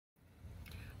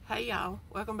Hey y'all,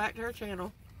 welcome back to our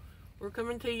channel. We're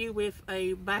coming to you with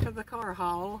a back of the car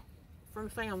haul from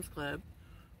Sam's Club.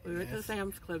 We went to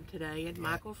Sam's Club today and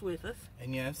Michael's with us.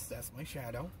 And yes, that's my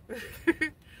shadow.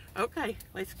 Okay,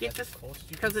 let's get this,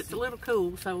 because it's a little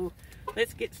cool, so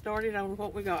let's get started on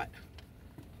what we got.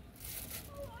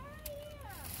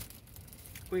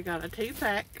 We got a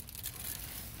 2-pack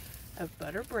of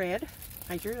butter bread,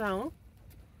 make your own,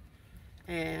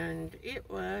 and it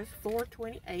was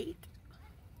 $4.28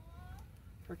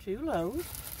 for 2 loaves.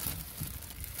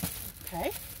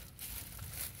 Okay.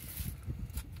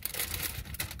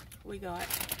 We got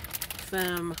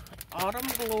some Autumn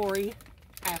Glory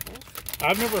apples.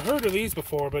 I've never heard of these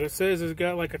before, but it says it's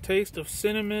got like a taste of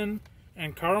cinnamon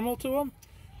and caramel to them.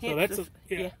 So that's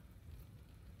yeah.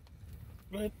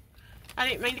 Go ahead. I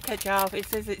didn't mean to cut you off. It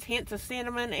says it's hints of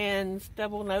cinnamon and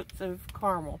double notes of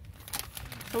caramel.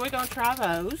 So we're gonna try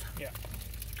those. Yeah.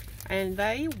 And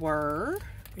they were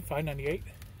 $5.98.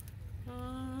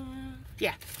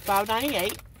 yeah,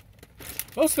 $5.98.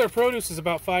 Most of their produce is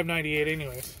about $5.98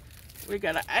 anyways. We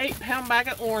got an 8-pound bag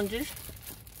of oranges.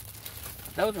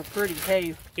 Those are pretty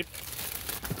too. Yep.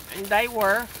 And they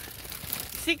were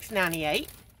 $6.98.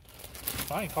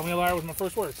 Fine, call me a liar with my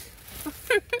first words.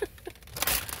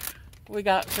 We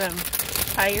got some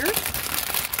pears.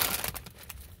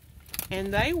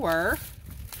 And they were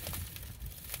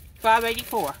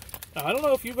 $5.84. Now, I don't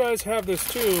know if you guys have this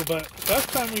too, but last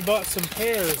time we bought some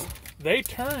pears, they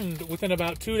turned within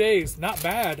about 2 days. Not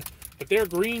bad, but their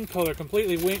green color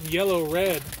completely went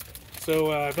yellow-red.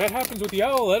 So if that happens with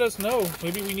y'all, let us know.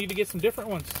 Maybe we need to get some different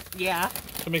ones. Yeah.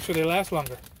 To make sure they last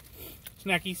longer.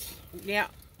 Snackies. Yeah.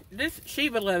 This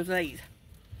Sheba loves these.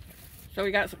 So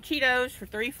we got some Cheetos for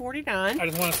 $3.49. I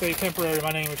just want to say temporary,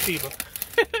 my name is Sheba.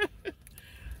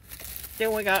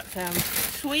 Then we got some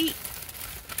sweet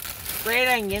red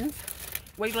onions.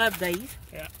 We love these.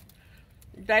 Yeah.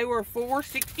 They were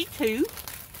 $4.62.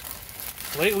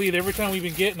 Lately, every time we've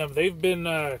been getting them, they've been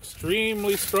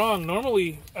extremely strong.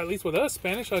 Normally, at least with us,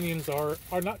 Spanish onions are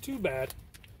not too bad.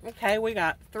 Okay, we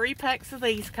got 3 packs of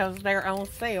these because they're on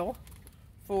sale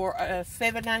for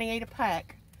 $7.98 a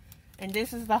pack. And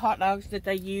this is the hot dogs that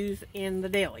they use in the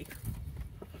deli.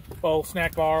 Well,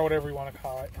 snack bar, whatever you want to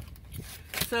call it.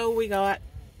 So we got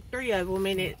 3 of them,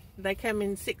 and they come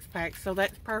in 6 packs, so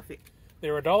that's perfect.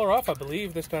 They were $1 off, I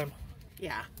believe, this time.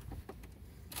 Yeah.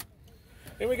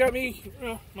 Then we got me,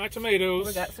 my tomatoes.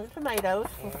 We got some tomatoes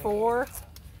for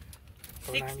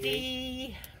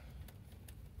 $4.60.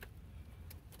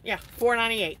 Yeah,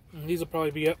 $4.98. These will probably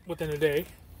be up within a day.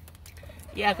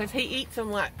 Yeah, because he eats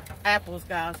them like apples,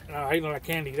 guys. I eat them like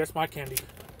candy. That's my candy.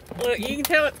 Look, you can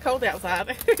tell it's cold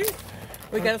outside.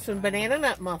 We got some banana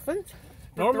nut muffins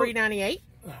for $3.98.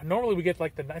 Normally we get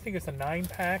like I think it's a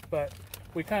 9-pack, but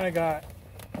we kind of got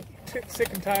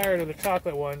sick and tired of the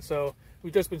chocolate one, so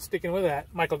we've just been sticking with that.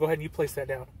 Michael, go ahead and you place that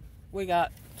down. We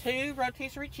got 2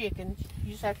 rotisserie chickens.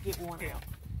 You just have to get one out.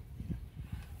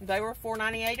 They were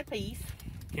 $4.98 a piece.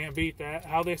 Can't beat that.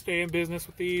 How they stay in business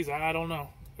with these, I don't know.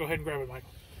 Go ahead and grab it, Michael.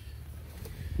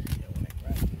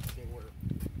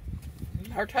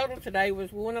 Our total today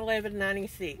was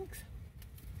 $111.96.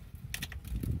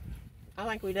 I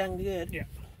think we done good. Yeah.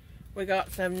 We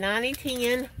got some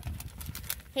 90-10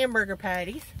 hamburger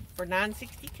patties for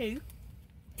 $9.62.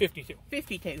 52.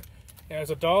 52. Yeah,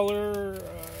 it's $1.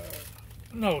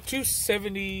 No,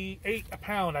 $2.78 a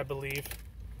pound, I believe.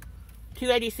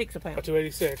 $2.86 a pound. Oh,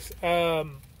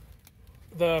 $2.86.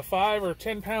 The 5 or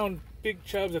 10 pound big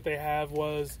chubs that they have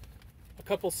was a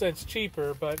couple cents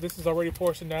cheaper, but this is already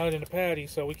portioned out in a patty,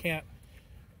 so we can't.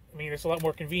 I mean, it's a lot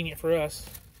more convenient for us.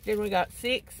 Then we got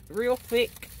 6 real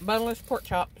thick boneless pork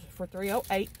chops for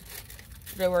 $3.08.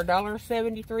 They were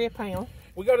 $1.73 a pound.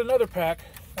 We got another pack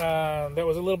that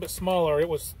was a little bit smaller. It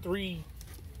was $3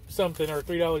 something or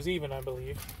 $3 even, I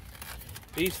believe.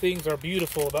 These things are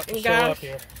beautiful. About to show up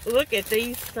here. Look at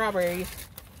these strawberries.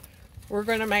 We're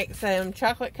going to make some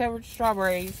chocolate covered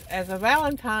strawberries as a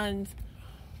Valentine's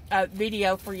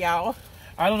video for y'all.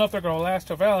 I don't know if they're going to last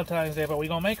till Valentine's Day, but we're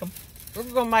going to make them. We're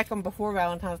going to make them before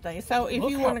Valentine's Day. So if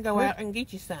you want to go out and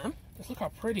get you some. Just look how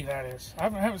pretty that is. I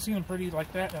haven't seen them pretty like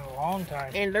that in a long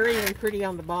time. And they're even pretty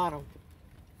on the bottom.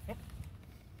 Yep.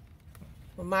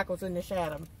 When Michael's in the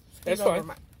shadow. That's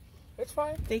fine. That's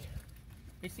fine. See?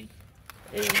 You see?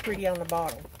 They're even pretty on the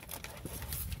bottom.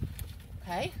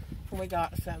 Okay. We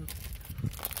got some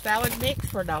salad mix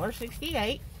for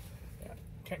 $1.68. Yeah.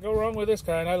 Can't go wrong with this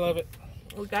kind. I love it.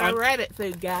 We got a rabbit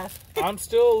food, guys. I'm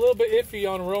still a little bit iffy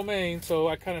on romaine, so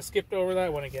I kind of skipped over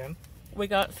that one again. We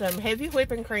got some heavy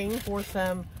whipping cream for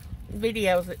some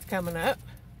videos that's coming up.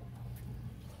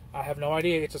 I have no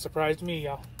idea. It's a surprise to me,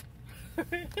 y'all.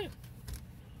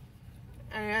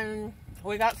 And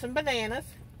we got some bananas.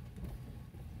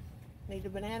 Need the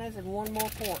bananas and one more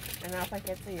pork, and I think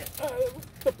that's it.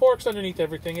 The pork's underneath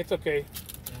everything. It's okay.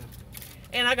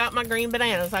 And I got my green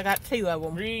bananas. I got 2 of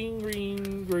them.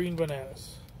 Green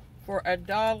bananas. For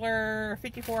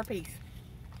 $1.54 a piece.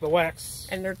 The wax.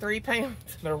 And they're 3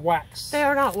 pounds. They're wax. They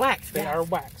are not wax, guys. They are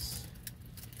wax.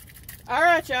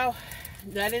 Alright, y'all.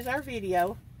 That is our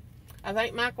video. I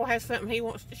think Michael has something he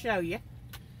wants to show you.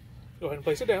 Go ahead and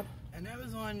place it down. On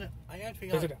Amazon, I actually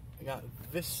got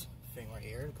this thing right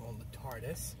here called the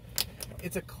TARDIS.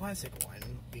 It's a classic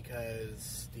one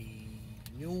because the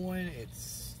new one,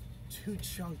 it's too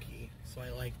chunky, so I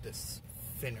like this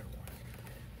thinner one.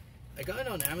 I got it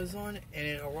on Amazon and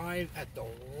it arrived at the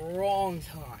wrong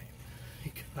time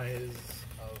because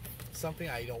of something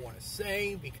I don't want to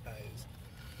say because...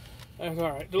 That's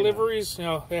alright. Deliveries,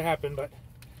 they happen, but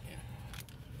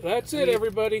that's it,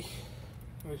 everybody.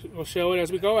 We'll show it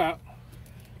as we go out.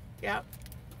 Yep.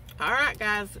 Alright,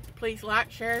 guys. Please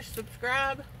like, share,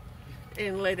 subscribe,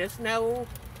 and let us know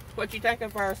what you think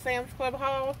of our Sam's Club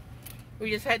haul.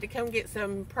 We just had to come get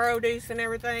some produce and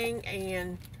everything,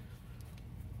 and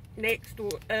next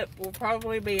up will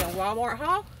probably be a Walmart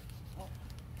haul.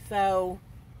 So,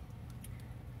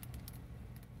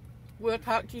 we'll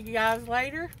talk to you guys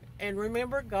later, and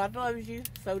remember, God loves you,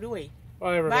 so do we.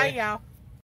 Bye, everybody. Bye, y'all.